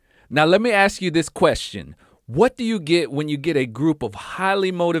Now, let me ask you this question. What do you get when you get a group of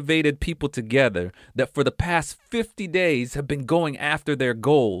highly motivated people together that for the past 50 days have been going after their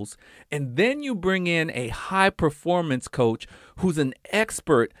goals, and then you bring in a high performance coach who's an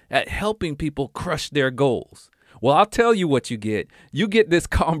expert at helping people crush their goals? Well, I'll tell you what you get. You get this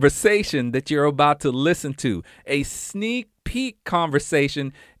conversation that you're about to listen to, a sneak peek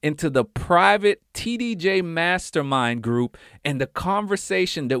conversation into the private TDJ Mastermind group and the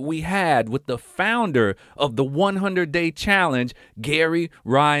conversation that we had with the founder of the 100-Day Challenge, Gary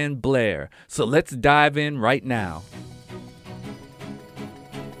Ryan Blair. So let's dive in right now.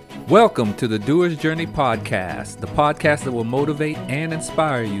 Welcome to the Doer's Journey podcast, the podcast that will motivate and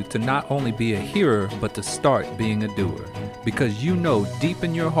inspire you to not only be a hearer, but to start being a doer. Because you know deep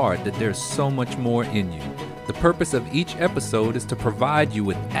in your heart that there's so much more in you. The purpose of each episode is to provide you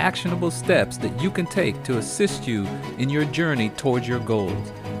with actionable steps that you can take to assist you in your journey towards your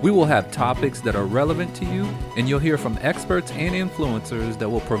goals. We will have topics that are relevant to you, and you'll hear from experts and influencers that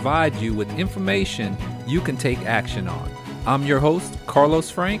will provide you with information you can take action on. I'm your host, Carlos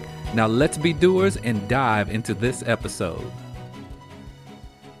Frank. Now let's be doers and dive into this episode.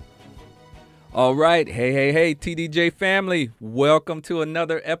 All right. Hey, TDJ family. Welcome to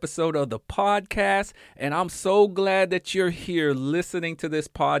another episode of the podcast. And I'm so glad that you're here listening to this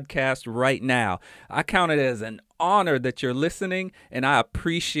podcast right now. I count it as an honor that you're listening, and I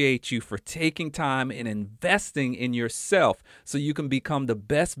appreciate you for taking time and investing in yourself so you can become the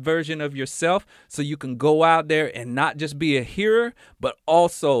best version of yourself, so you can go out there and not just be a hearer, but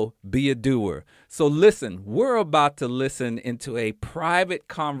also be a doer. So listen, we're about to listen into a private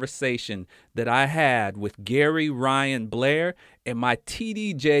conversation that I had with Gary Ryan Blair and my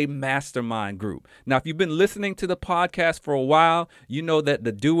TDJ Mastermind group. Now, if you've been listening to the podcast for a while, you know that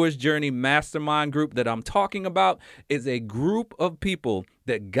the Doer's Journey Mastermind group that I'm talking about is a group of people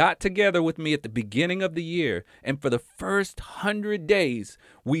that got together with me at the beginning of the year. And for the first 100 days,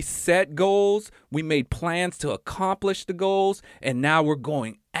 we set goals, we made plans to accomplish the goals, and now we're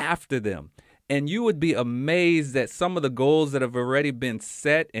going after them. And you would be amazed at some of the goals that have already been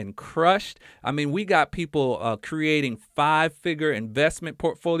set and crushed. I mean, we got people creating 5-figure investment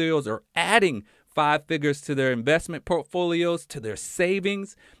portfolios or adding 5 figures to their investment portfolios, to their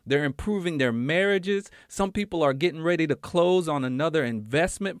savings. They're improving their marriages. Some people are getting ready to close on another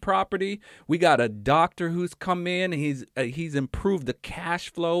investment property. We got a doctor who's come in. He's improved the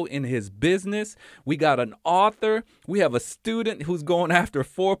cash flow in his business. We got an author. We have a student who's going after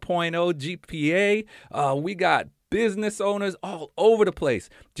 4.0 GPA. We got business owners all over the place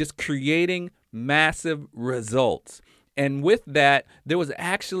just creating massive results. And with that, there was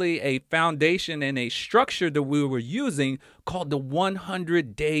actually a foundation and a structure that we were using called the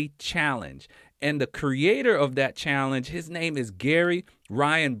 100-Day Challenge. And the creator of that challenge, his name is Gary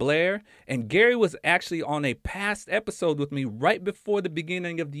Ryan Blair. And Gary was actually on a past episode with me right before the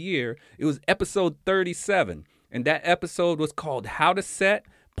beginning of the year. It was episode 37. And that episode was called How to Set,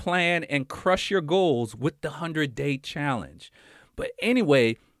 Plan, and Crush Your Goals with the 100-Day Challenge. But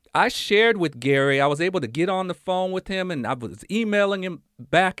anyway, I shared with Gary, I was able to get on the phone with him and I was emailing him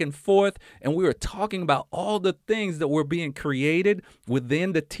back and forth, and we were talking about all the things that were being created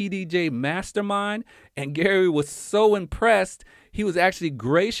within the TDJ Mastermind. And Gary was so impressed, he was actually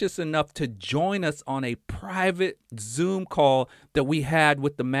gracious enough to join us on a private Zoom call that we had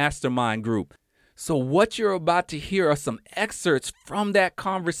with the Mastermind group. So what you're about to hear are some excerpts from that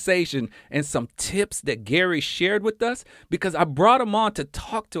conversation and some tips that Gary shared with us, because I brought him on to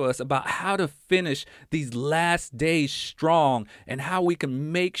talk to us about how to finish these last days strong and how we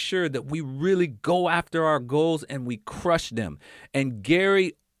can make sure that we really go after our goals and we crush them. And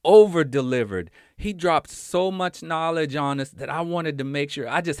Gary over-delivered. He dropped so much knowledge on us that I wanted to make sure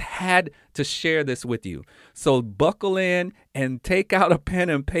I just had to share this with you. So buckle in and take out a pen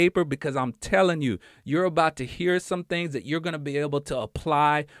and paper, because I'm telling you, you're about to hear some things that you're going to be able to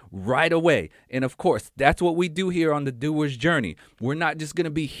apply right away. And of course, that's what we do here on the Doer's Journey. We're not just going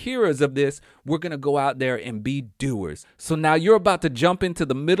to be hearers of this. We're going to go out there and be doers. So now you're about to jump into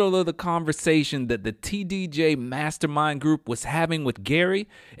the middle of the conversation that the TDJ Mastermind group was having with Gary,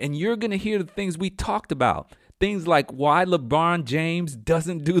 and you're going to hear the things we talked about. Things like why LeBron James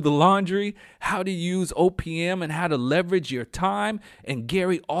doesn't do the laundry, how to use OPM and how to leverage your time. And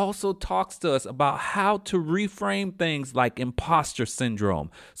Gary also talks to us about how to reframe things like imposter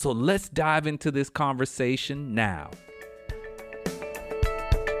syndrome. So let's dive into this conversation now.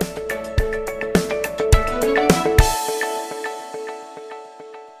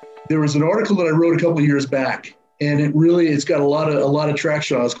 There was an article that I wrote a couple of years back, and it's got a lot of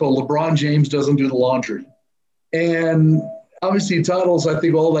traction on it. It's called LeBron James Doesn't Do the Laundry. And obviously titles, I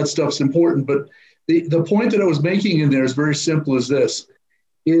think all that stuff's important, but the point that I was making in there is very simple as this,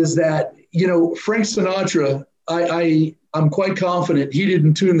 is that, Frank Sinatra, I'm quite confident he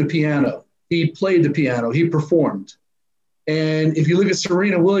didn't tune the piano. He played the piano, he performed. And if you look at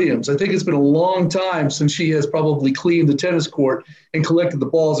Serena Williams, I think it's been a long time since she has probably cleaned the tennis court and collected the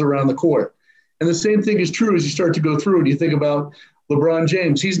balls around the court. And the same thing is true as you start to go through and you think about LeBron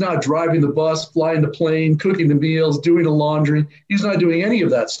James. He's not driving the bus, flying the plane, cooking the meals, doing the laundry. He's not doing any of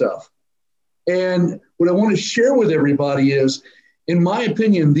that stuff. And what I want to share with everybody is, in my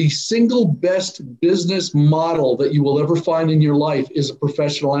opinion, the single best business model that you will ever find in your life is a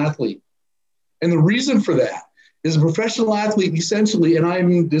professional athlete. And the reason for that is a professional athlete essentially,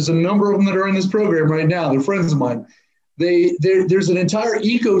 and there's a number of them that are in this program right now, they're friends of mine. There's an entire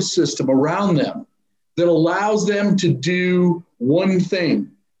ecosystem around them that allows them to do one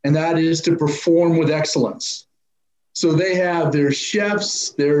thing, and that is to perform with excellence. So they have their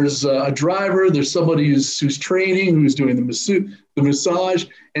chefs, there's a driver, there's somebody who's training, who's doing the massage,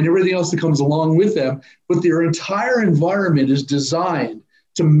 and everything else that comes along with them. But their entire environment is designed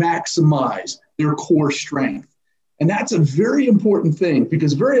to maximize their core strength. And that's a very important thing,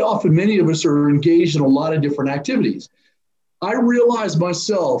 because very often many of us are engaged in a lot of different activities. I realized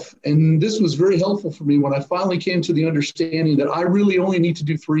myself, and this was very helpful for me when I finally came to the understanding that I really only need to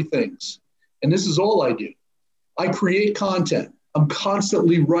do three things. And this is all I do. I create content. I'm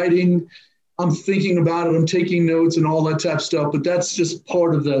constantly writing. I'm thinking about it. I'm taking notes and all that type of stuff. But that's just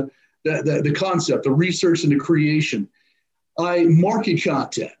part of the concept, the research and the creation. I market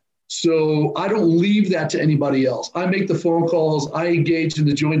content. So I don't leave that to anybody else. I make the phone calls. I engage in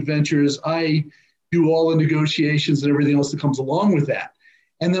the joint ventures. I do all the negotiations and everything else that comes along with that.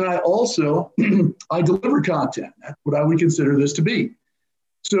 And then I also, I deliver content. That's what I would consider this to be.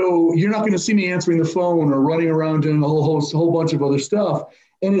 So you're not going to see me answering the phone or running around doing a whole bunch of other stuff.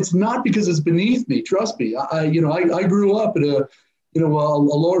 And it's not because it's beneath me. Trust me. I grew up in a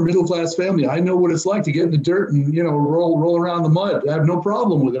lower middle class family. I know what it's like to get in the dirt and roll around the mud. I have no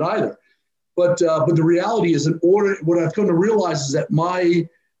problem with it either. But the reality is, what I've come to realize is that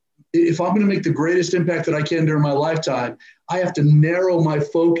if I'm going to make the greatest impact that I can during my lifetime, I have to narrow my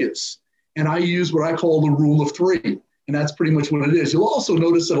focus. And I use what I call the rule of three. And that's pretty much what it is. You'll also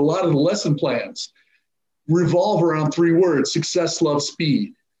notice that a lot of the lesson plans revolve around three words: success, love,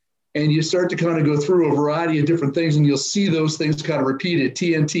 speed. And you start to kind of go through a variety of different things, and you'll see those things kind of repeated: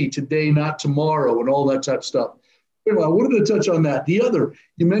 TNT, today, not tomorrow, and all that type of stuff. Anyway, I wanted to touch on that. The other,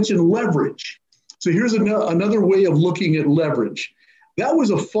 you mentioned leverage. So here's another way of looking at leverage. That was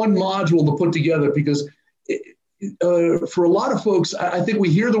a fun module to put together because for a lot of folks, I think we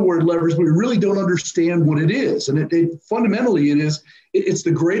hear the word leverage, but we really don't understand what it is. And fundamentally, it's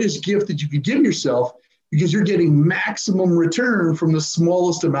the greatest gift that you could give yourself, because you're getting maximum return from the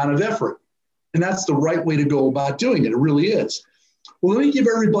smallest amount of effort. And that's the right way to go about doing it. It really is. Well, let me give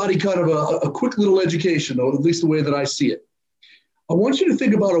everybody kind of a quick little education, or at least the way that I see it. I want you to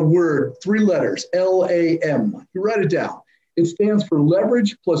think about a word, three letters, LAM. You write it down. It stands for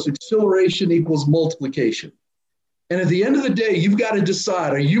leverage plus acceleration equals multiplication. And at the end of the day, you've got to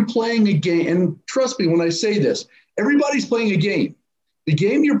decide, are you playing a game? And trust me when I say this, everybody's playing a game. The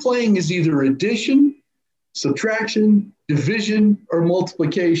game you're playing is either addition, subtraction, division, or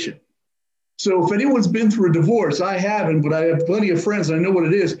multiplication. So if anyone's been through a divorce, I haven't, but I have plenty of friends and I know what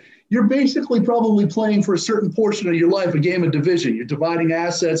it is. You're basically probably playing for a certain portion of your life a game of division. You're dividing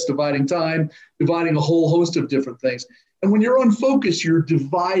assets, dividing time, dividing a whole host of different things. And when you're unfocused, you're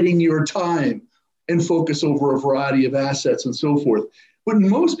dividing your time and focus over a variety of assets and so forth. But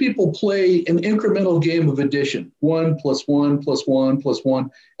most people play an incremental game of addition, 1 + 1 + 1 +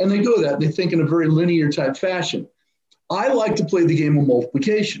 1, and they go that. They think in a very linear type fashion. I like to play the game of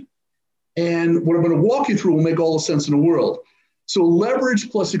multiplication. And what I'm going to walk you through will make all the sense in the world. So leverage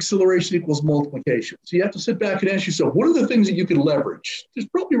plus acceleration equals multiplication. So you have to sit back and ask yourself, what are the things that you can leverage? There's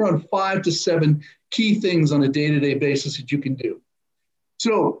probably around 5 to 7 key things on a day-to-day basis that you can do.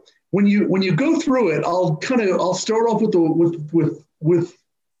 So when you go through it, I'll start off with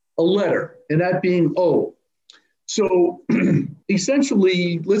a letter, and that being O. So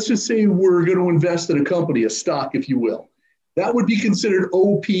essentially, let's just say we're going to invest in a company, a stock, if you will. That would be considered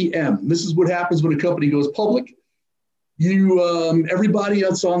OPM. This is what happens when a company goes public. Everybody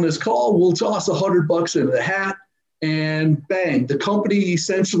that's on this call will toss $100 into the hat, and bang, the company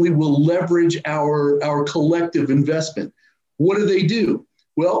essentially will leverage our collective investment. What do?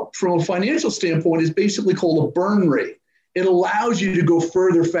 Well, from a financial standpoint, it's basically called a burn rate. It allows you to go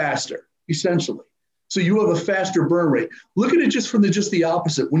further faster, essentially. So you have a faster burn rate. Look at it just from the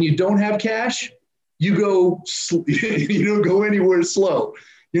opposite. When you don't have cash, you go, you don't go anywhere slow.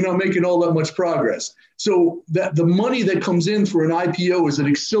 You're not making all that much progress. So that the money that comes in for an IPO is an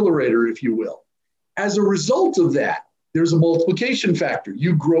accelerator, if you will. As a result of that, there's a multiplication factor.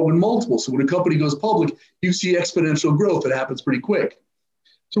 You grow in multiples. So when a company goes public, you see exponential growth. It happens pretty quick.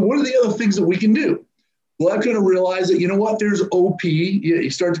 So what are the other things that we can do? Well, I've got to realize that, you know what, there's OP. You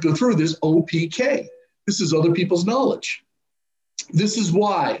start to go through this OPK. This is other people's knowledge. This is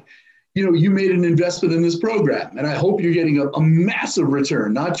why, you made an investment in this program. And I hope you're getting a massive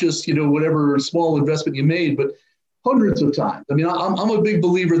return, not just, whatever small investment you made, but hundreds of times. I mean, I'm a big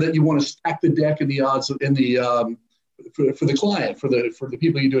believer that you want to stack the deck in the odds in the for the client, for the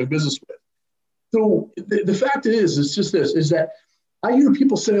people you're doing business with. So the fact is, it's just this, is that I hear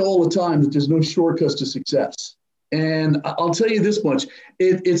people say all the time that there's no shortcuts to success. And I'll tell you this much,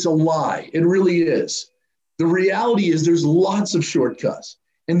 it's a lie. It really is. The reality is there's lots of shortcuts.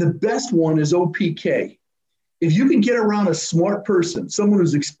 And the best one is OPK. If you can get around a smart person, someone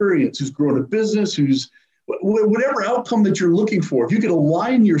who's experienced, who's grown a business, who's whatever outcome that you're looking for, if you can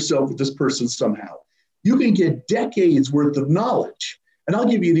align yourself with this person somehow, you can get decades worth of knowledge. And I'll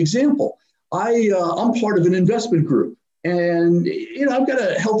give you an example. I'm part of an investment group, and I've got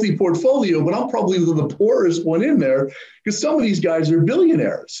a healthy portfolio, but I'm probably the poorest one in there because some of these guys are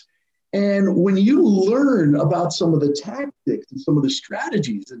billionaires. And when you learn about some of the tactics and some of the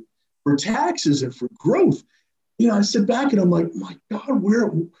strategies and for taxes and for growth, I sit back and I'm like, my God,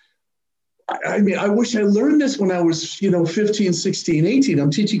 I wish I learned this when I was, 15, 16, 18.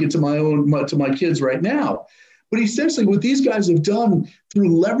 I'm teaching it to my kids right now. But essentially what these guys have done through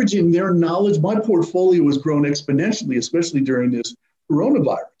leveraging their knowledge, my portfolio has grown exponentially, especially during this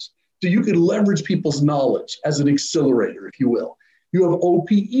coronavirus. So you could leverage people's knowledge as an accelerator, if you will. You have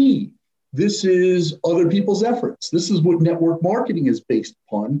OPE. This is other people's efforts. This is what network marketing is based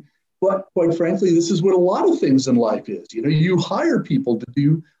upon. But quite frankly, this is what a lot of things in life is. You hire people to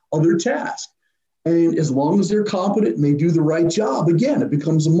do other tasks. And as long as they're competent and they do the right job, again, it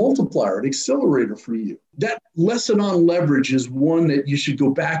becomes a multiplier, an accelerator for you. That lesson on leverage is one that you should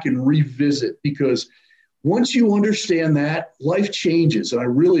go back and revisit, because once you understand that, life changes. And I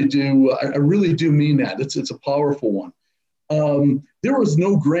really do mean that. It's a powerful one. There was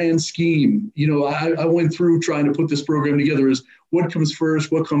no grand scheme. I went through trying to put this program together as what comes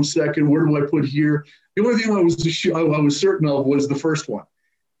first, what comes second, where do I put here? The only thing I was certain of was the first one.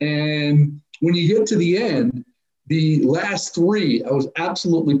 And when you get to the end, the last three, I was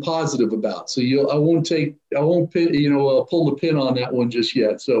absolutely positive about. So I won't pull the pin on that one just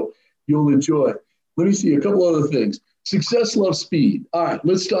yet. So you'll enjoy. Let me see a couple other things. Success loves speed. All right,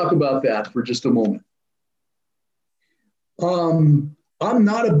 let's talk about that for just a moment. I'm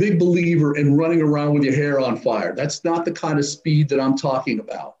not a big believer in running around with your hair on fire. That's not the kind of speed that I'm talking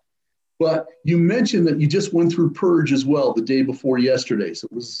about. But you mentioned that you just went through purge as well the day before yesterday. So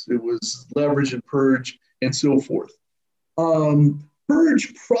it was leverage and purge and so forth.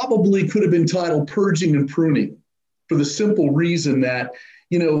 Purge probably could have been titled purging and pruning, for the simple reason that,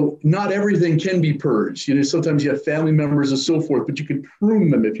 not everything can be purged. Sometimes you have family members and so forth, but you can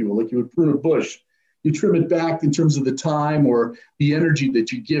prune them, if you will, like you would prune a bush. You trim it back in terms of the time or the energy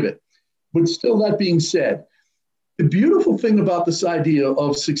that you give it. But still, that being said, the beautiful thing about this idea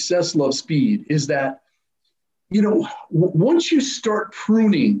of success loves speed is that, once you start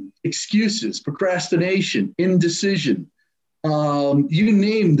pruning excuses, procrastination, indecision, you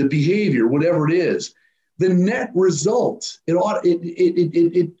name the behavior, whatever it is, the net result, it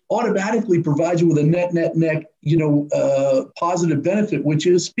automatically provides you with a net, positive benefit, which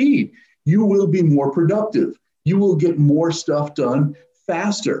is speed. You will be more productive. You will get more stuff done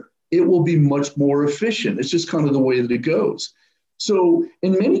faster. It will be much more efficient. It's just kind of the way that it goes. So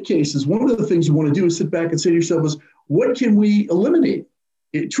in many cases, one of the things you want to do is sit back and say to yourself is, what can we eliminate?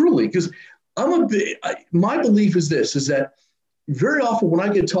 Truly, because my belief is this, is that very often when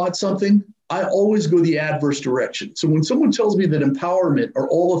I get taught something, I always go the adverse direction. So when someone tells me that empowerment are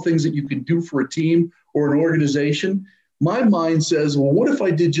all the things that you can do for a team or an organization, my mind says, well, what if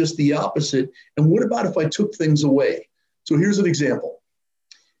I did just the opposite? And what about if I took things away? So here's an example.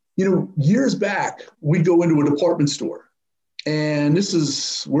 Years back, we'd go into a department store. And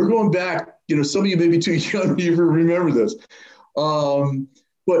we're going back, some of you may be too young to even remember this.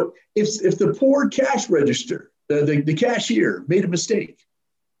 But if the poor cash register, the cashier made a mistake,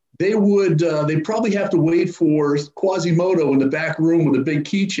 they'd probably have to wait for Quasimodo in the back room with a big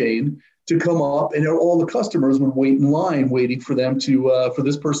keychain to come up, and all the customers would wait in line waiting for them for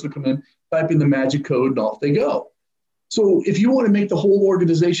this person to come in, type in the magic code, and off they go. So if you want to make the whole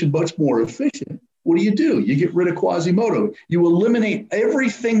organization much more efficient, what do? You get rid of Quasimodo. You eliminate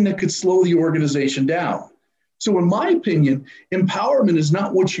everything that could slow the organization down. So in my opinion, empowerment is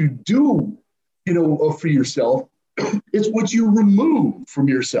not what you do, for yourself. It's what you remove from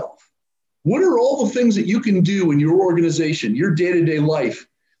yourself. What are all the things that you can do in your organization, your day-to-day life,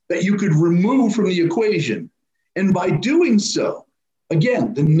 that you could remove from the equation? And by doing so,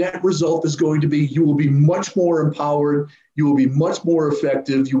 again, the net result is going to be you will be much more empowered, you will be much more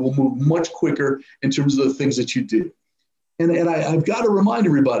effective, you will move much quicker in terms of the things that you do. And I've got to remind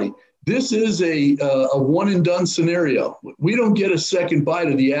everybody, this is a one and done scenario. We don't get a second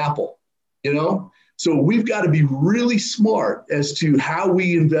bite of the apple, So we've got to be really smart as to how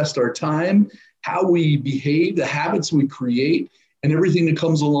we invest our time, how we behave, the habits we create, and everything that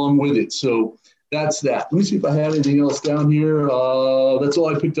comes along with it. So that's that. Let me see if I have anything else down here. That's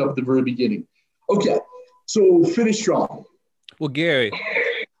all I picked up at the very beginning. Okay, so finish strong. Well, Gary.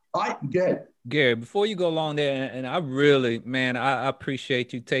 Good. Gary, before you go along there, and I really, man, I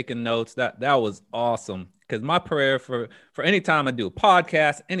appreciate you taking notes. That was awesome. Because my prayer for any time I do a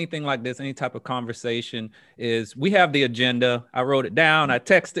podcast, anything like this, any type of conversation is we have the agenda. I wrote it down. I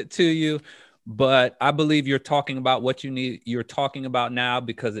texted it to you. But I believe you're talking about what you're talking about now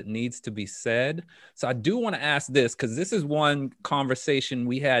because it needs to be said. So I do want to ask this, because this is one conversation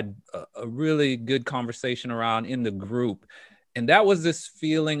we had a really good conversation around in the group. And that was this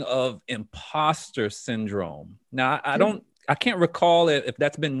feeling of imposter syndrome. Now, I can't recall if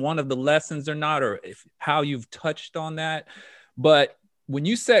that's been one of the lessons or not, or how you've touched on that. But when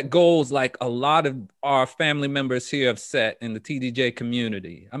you set goals like a lot of our family members here have set in the TDJ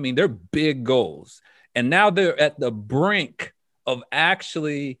community, I mean, they're big goals. And now they're at the brink of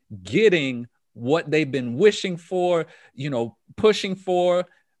actually getting what they've been wishing for, pushing for.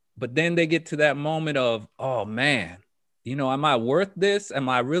 But then they get to that moment of, oh, man, am I worth this? Am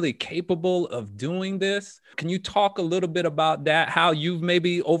I really capable of doing this? Can you talk a little bit about that, how you've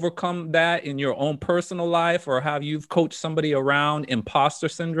maybe overcome that in your own personal life, or how you've coached somebody around imposter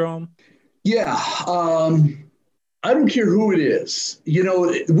syndrome? Yeah. I don't care who it is.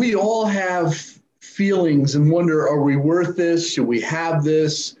 We all have feelings and wonder, are we worth this? Should we have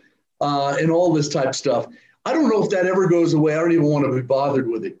this? And all this type of stuff. I don't know if that ever goes away. I don't even want to be bothered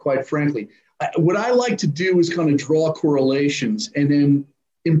with it, quite frankly. What I like to do is kind of draw correlations and then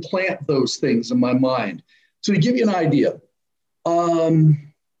implant those things in my mind. So to give you an idea,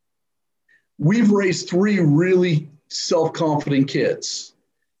 we've raised 3 really self-confident kids.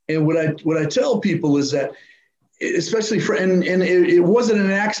 And what I tell people is that, especially and it wasn't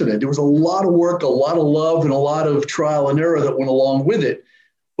an accident. There was a lot of work, a lot of love, and a lot of trial and error that went along with it.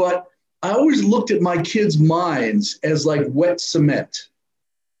 But I always looked at my kids' minds as like wet cement.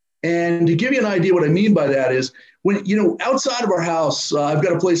 And to give you an idea what I mean by that is when, outside of our house, I've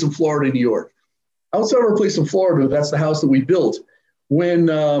got a place in Florida, New York. Outside of our place in Florida, that's the house that we built. When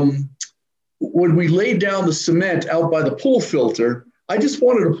we laid down the cement out by the pool filter, I just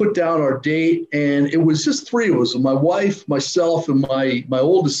wanted to put down our date. And it was just 3 of us, my wife, myself, and my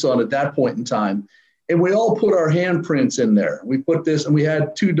oldest son at that point in time. And we all put our handprints in there. We put this, and we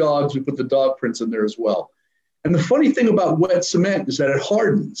had 2 dogs. We put the dog prints in there as well. And the funny thing about wet cement is that it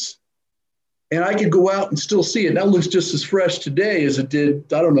hardens. And I could go out and still see it. That looks just as fresh today as it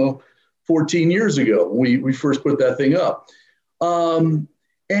did, 14 years ago when we first put that thing up. And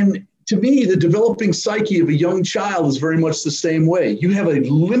to me, the developing psyche of a young child is very much the same way. You have a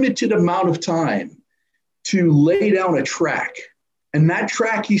limited amount of time to lay down a track. And that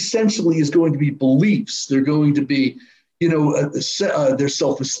track essentially is going to be beliefs. They're going to be, their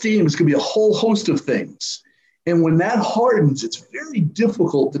self-esteem. It's going to be a whole host of things. And when that hardens, it's very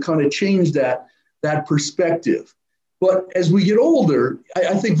difficult to kind of change that perspective. But as we get older,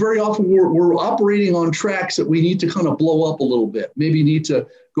 I think very often we're operating on tracks that we need to kind of blow up a little bit, maybe need to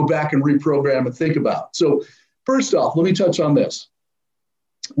go back and reprogram and think about. So first off, let me touch on this.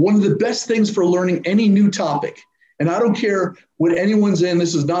 One of the best things for learning any new topic, and I don't care what anyone's in,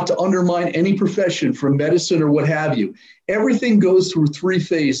 this is not to undermine any profession from medicine or what have you. Everything goes through 3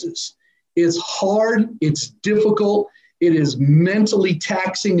 phases. It's hard, it's difficult, it is mentally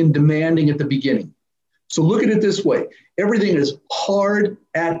taxing and demanding at the beginning. So look at it this way. Everything is hard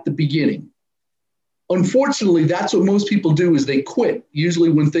at the beginning. Unfortunately, that's what most people do is they quit, usually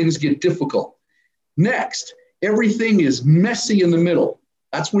when things get difficult. Next, everything is messy in the middle.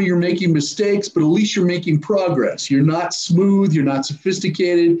 That's where you're making mistakes, but at least you're making progress. You're not smooth, you're not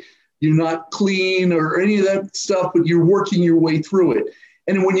sophisticated, you're not clean or any of that stuff, but you're working your way through it.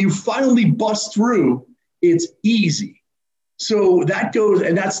 And when you finally bust through, it's easy. So that goes,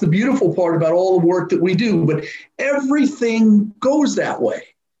 and that's the beautiful part about all the work that we do, but everything goes that way.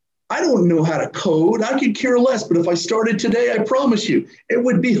 I don't know how to code. I could care less. But if I started today, I promise you, it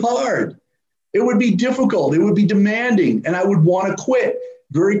would be hard. It would be difficult. It would be demanding. And I would want to quit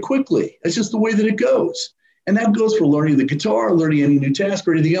very quickly. That's just the way that it goes. And that goes for learning the guitar, learning any new task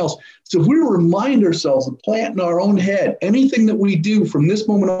or anything else. So if we remind ourselves and plant in our own head, anything that we do from this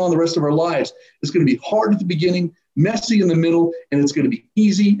moment on the rest of our lives is going to be hard at the beginning, messy in the middle, and it's going to be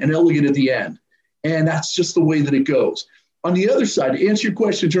easy and elegant at the end. And that's just the way that it goes. On the other side, to answer your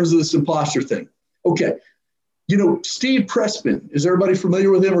question in terms of this imposter thing. Okay. Steve Pressman, is everybody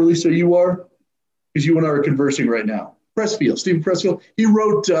familiar with him, or at least you are? Because you and I are conversing right now. Stephen Pressfield. He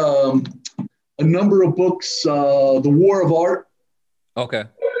wrote a number of books, The War of Art. Okay.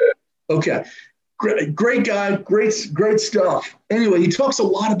 Great guy, great stuff. Anyway, he talks a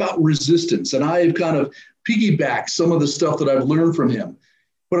lot about resistance, and I have kind of piggybacked some of the stuff that I've learned from him.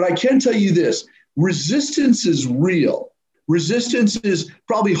 But I can tell you this, resistance is real. Resistance is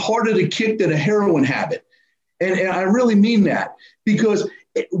probably harder to kick than a heroin habit. And I really mean that, because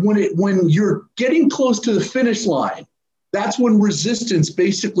when you're getting close to the finish line, that's when resistance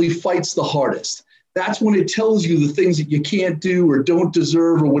basically fights the hardest. That's when it tells you the things that you can't do or don't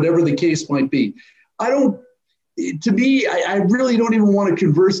deserve or whatever the case might be. I really don't even want to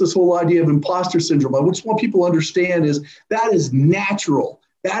converse this whole idea of imposter syndrome. I just want people to understand is that is natural.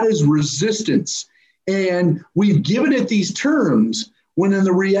 That is resistance. And we've given it these terms when in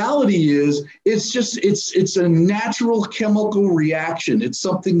the reality is it's a natural chemical reaction. It's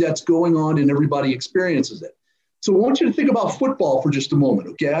something that's going on and everybody experiences it. So I want you to think about football for just a moment,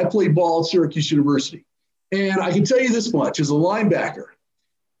 okay? I played ball at Syracuse University. And I can tell you this much, as a linebacker,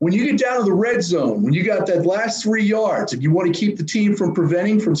 when you get down to the red zone, when you got that last 3 yards and you want to keep the team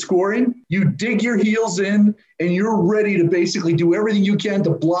from scoring, you dig your heels in and you're ready to basically do everything you can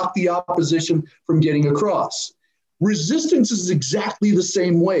to block the opposition from getting across. Resistance is exactly the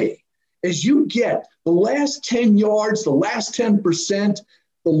same way. As you get the last 10 yards, the last 10%,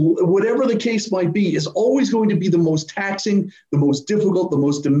 whatever the case might be, is always going to be the most taxing, the most difficult, the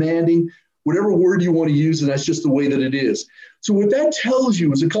most demanding, whatever word you want to use, and that's just the way that it is. So what that tells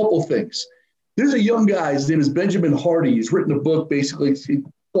you is a couple of things. There's a young guy, his name is Benjamin Hardy. He's written a book basically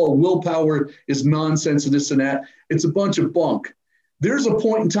called Willpower is Nonsense and This and That. It's a bunch of bunk. There's a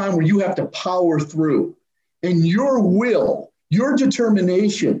point in time where you have to power through. And your will, your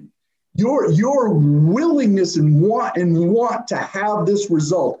determination, your willingness and want to have this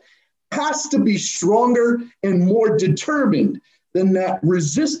result has to be stronger and more determined than that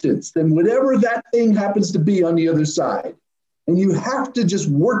resistance, than whatever that thing happens to be on the other side. And you have to just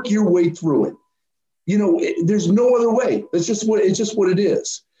work your way through it. There's no other way. It's just what it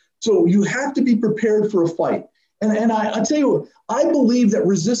is. So you have to be prepared for a fight. And I tell you, I believe that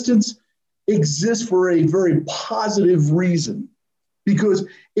resistance exists for a very positive reason, because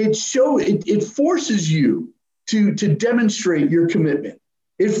it forces you to demonstrate your commitment.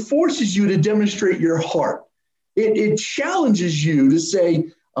 It forces you to demonstrate your heart. It challenges you to say,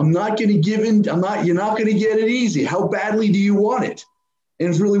 I'm not going to give in. You're not going to get it easy. How badly do you want it? And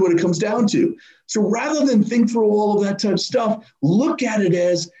it's really what it comes down to. So rather than think through all of that type of stuff, look at it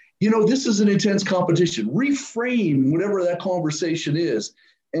as, this is an intense competition. Reframe whatever that conversation is.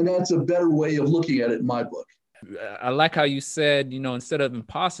 And that's a better way of looking at it in my book. I like how you said, instead of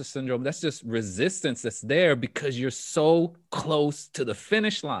imposter syndrome, that's just resistance that's there because you're so close to the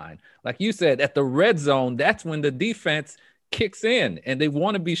finish line. Like you said, at the red zone, that's when the defense kicks in and they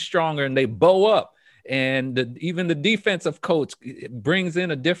want to be stronger and they bow up. And even the defensive coach brings in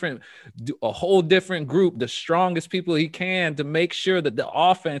a whole different group, the strongest people he can, to make sure that the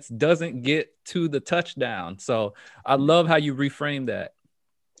offense doesn't get to the touchdown. So I love how you reframe that.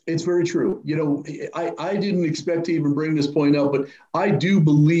 It's very true. I didn't expect to even bring this point up, but I do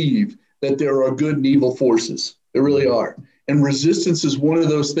believe that there are good and evil forces. There really are. And resistance is one of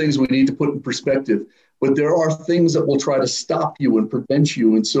those things we need to put in perspective. But there are things that will try to stop you and prevent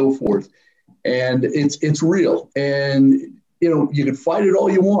you and so forth. And it's real. And, you can fight it all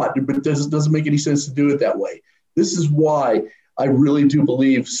you want, but it doesn't make any sense to do it that way. This is why I really do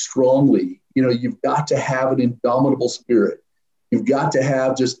believe strongly, you've got to have an indomitable spirit. You've got to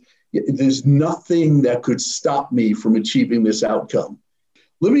have there's nothing that could stop me from achieving this outcome.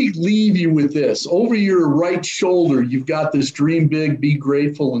 Let me leave you with this. Over your right shoulder, you've got this dream big, be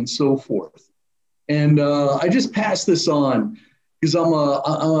grateful, and so forth. And I just pass this on because I'm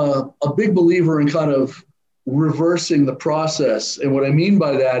a big believer in kind of reversing the process. And what I mean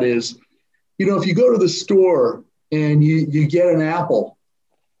by that is, if you go to the store and you get an apple,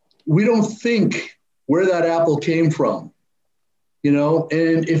 we don't think where that apple came from.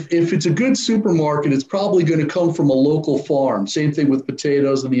 And if it's a good supermarket, it's probably going to come from a local farm. Same thing with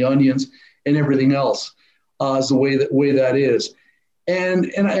potatoes and the onions and everything else, is the way that is.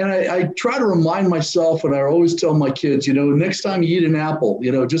 And I try to remind myself, and I always tell my kids, next time you eat an apple,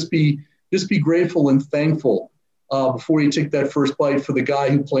 just be grateful and thankful before you take that first bite for the guy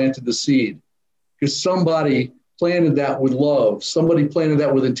who planted the seed, because somebody planted that with love. Somebody planted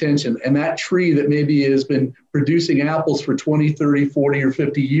that with intention. And that tree that maybe has been producing apples for 20, 30, 40, or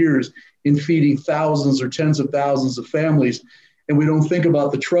 50 years in feeding thousands or tens of thousands of families. And we don't think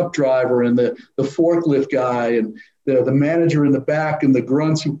about the truck driver and the forklift guy and the manager in the back and the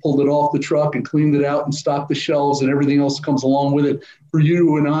grunts who pulled it off the truck and cleaned it out and stocked the shelves and everything else that comes along with it for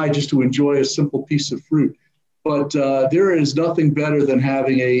you and I just to enjoy a simple piece of fruit. But there is nothing better than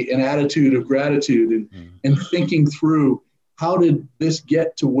having an attitude of gratitude and thinking through, how did this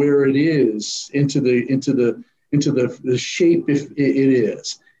get to where it is, into the shape if it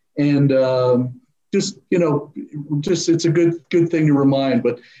is, and just it's a good thing to remind.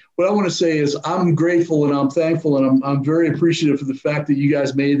 But what I want to say is I'm grateful and I'm thankful and I'm very appreciative for the fact that you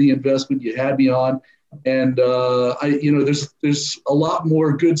guys made the investment you had me on. And there's a lot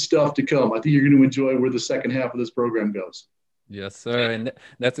more good stuff to come. I think you're going to enjoy where the second half of this program goes. Yes, sir. And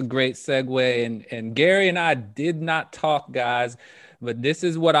that's a great segue. And Gary and I did not talk, guys, but this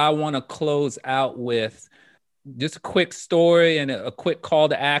is what I want to close out with. Just a quick story and a quick call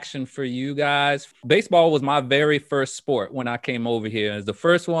to action for you guys. Baseball was my very first sport when I came over here. It was the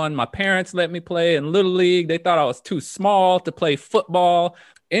first one my parents let me play in Little League. They thought I was too small to play football.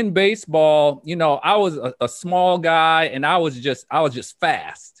 In baseball, I was a small guy and I was just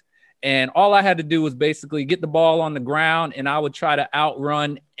fast. And all I had to do was basically get the ball on the ground and I would try to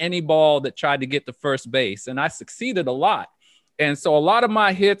outrun any ball that tried to get to first base. And I succeeded a lot. And so a lot of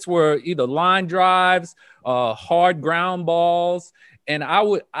my hits were either line drives, hard ground balls. And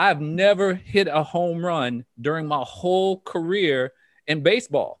I've never hit a home run during my whole career in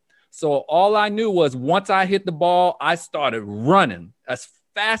baseball. So all I knew was once I hit the ball, I started running as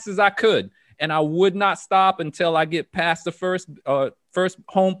fast as I could. And I would not stop until I get past the first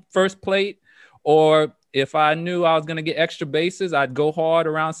plate. Or if I knew I was going to get extra bases, I'd go hard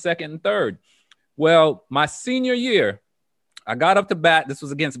around second and third. Well, my senior year, I got up to bat. This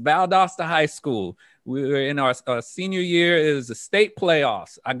was against Valdosta High School. We were in our senior year. It was the state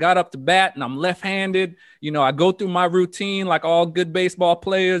playoffs. I got up to bat and I'm left-handed. I go through my routine like all good baseball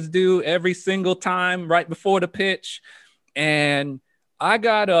players do every single time right before the pitch. And I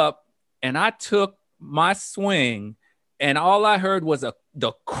got up and I took my swing and all I heard was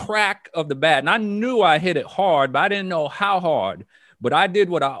the crack of the bat. And I knew I hit it hard, but I didn't know how hard. But I did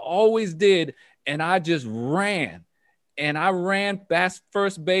what I always did, and I just ran. And I ran past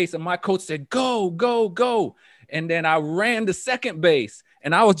first base, and my coach said, go, go, go. And then I ran to second base,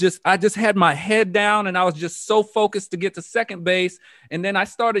 and I just had my head down, and I was just so focused to get to second base. And then I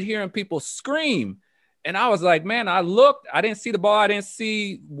started hearing people scream. And I was like, man, I looked, I didn't see the ball. I didn't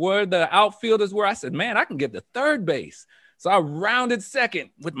see where the outfielders were. I said, man, I can get to third base. So I rounded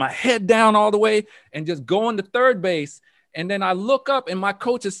second with my head down all the way and just going to third base. And then I look up and my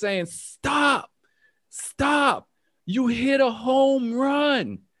coach is saying, stop. You hit a home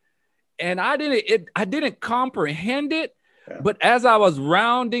run. And I didn't comprehend it. Yeah. But as I was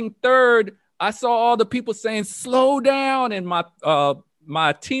rounding third, I saw all the people saying, slow down. And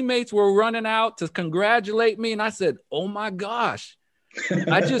my teammates were running out to congratulate me. And I said, oh my gosh,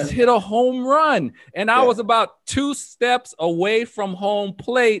 I just hit a home run. And I was about 2 steps away from home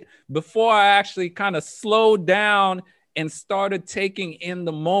plate before I actually kind of slowed down and started taking in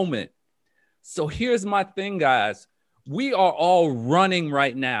the moment. So here's my thing, guys. We are all running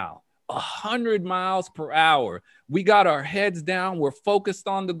right now, 100 miles per hour. We got our heads down. We're focused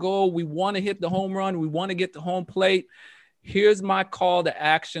on the goal. We want to hit the home run. We want to get to home plate. Here's my call to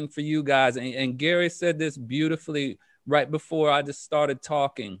action for you guys. And Gary said this beautifully right before I just started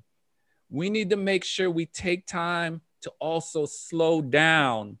talking. We need to make sure we take time to also slow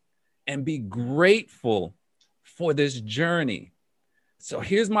down and be grateful for this journey. So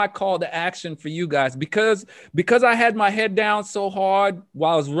here's my call to action for you guys. Because I had my head down so hard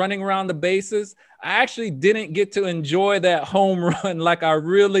while I was running around the bases, I actually didn't get to enjoy that home run like I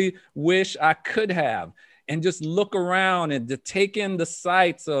really wish I could have. And just look around and to take in the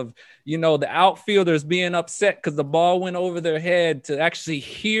sights of, the outfielders being upset because the ball went over their head, to actually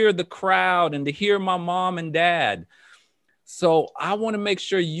hear the crowd and to hear my mom and dad. So I want to make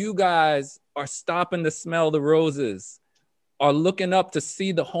sure you guys are stopping to smell the roses, are looking up to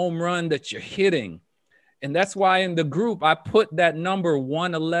see the home run that you're hitting. And that's why in the group, I put that number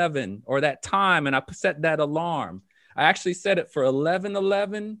 111 or that time, and I set that alarm. I actually set it for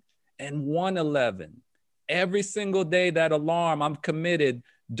 11:11 and 1:11. Every single day, that alarm, I'm committed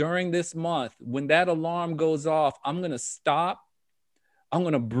during this month. When that alarm goes off, I'm going to stop. I'm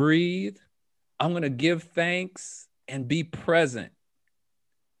going to breathe. I'm going to give thanks and be present.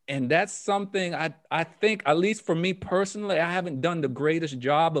 And that's something I think, at least for me personally, I haven't done the greatest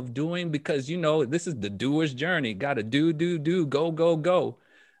job of doing, because, this is the doer's journey. Got to do, go, go, go.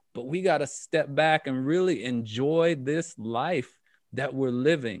 But we got to step back and really enjoy this life that we're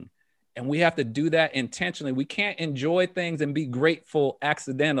living. And we have to do that intentionally. We can't enjoy things and be grateful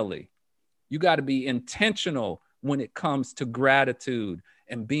accidentally. You got to be intentional when it comes to gratitude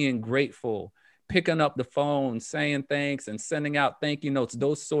and being grateful, picking up the phone, saying thanks and sending out thank you notes,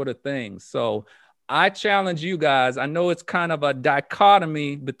 those sort of things. So I challenge you guys. I know it's kind of a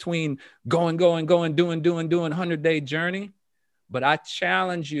dichotomy between going, doing, 100-day journey. But I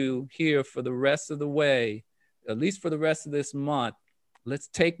challenge you here for the rest of the way, at least for the rest of this month. Let's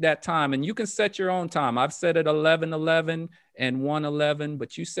take that time, and you can set your own time. I've set it 11:11 and 1:11,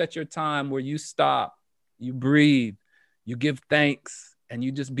 but you set your time where you stop, you breathe, you give thanks, and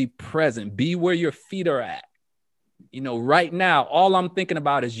you just be present. Be where your feet are at. Right now, all I'm thinking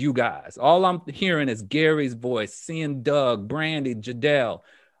about is you guys. All I'm hearing is Gary's voice, seeing Doug, Brandy, Jadelle.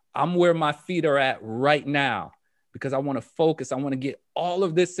 I'm where my feet are at right now, because I want to focus. I want to get all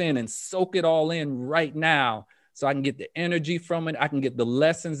of this in and soak it all in right now, so I can get the energy from it. I can get the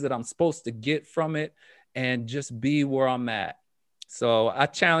lessons that I'm supposed to get from it, and just be where I'm at. So I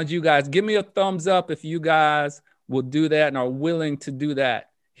challenge you guys, give me a thumbs up if you guys will do that and are willing to do that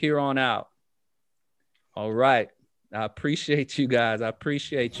here on out. All right. I appreciate you guys. I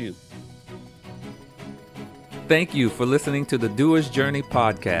appreciate you. Thank you for listening to the Doer's Journey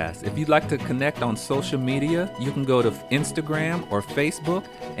podcast. If you'd like to connect on social media, you can go to Instagram or Facebook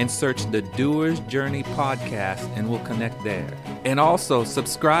and search the Doer's Journey podcast, and we'll connect there. And also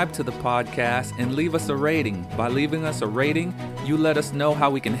subscribe to the podcast and leave us a rating. By leaving us a rating, you let us know how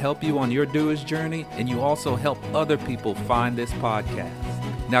we can help you on your Doer's Journey, and you also help other people find this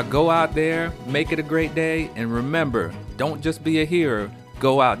podcast. Now go out there, make it a great day, and remember, don't just be a hearer,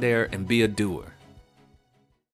 go out there and be a doer.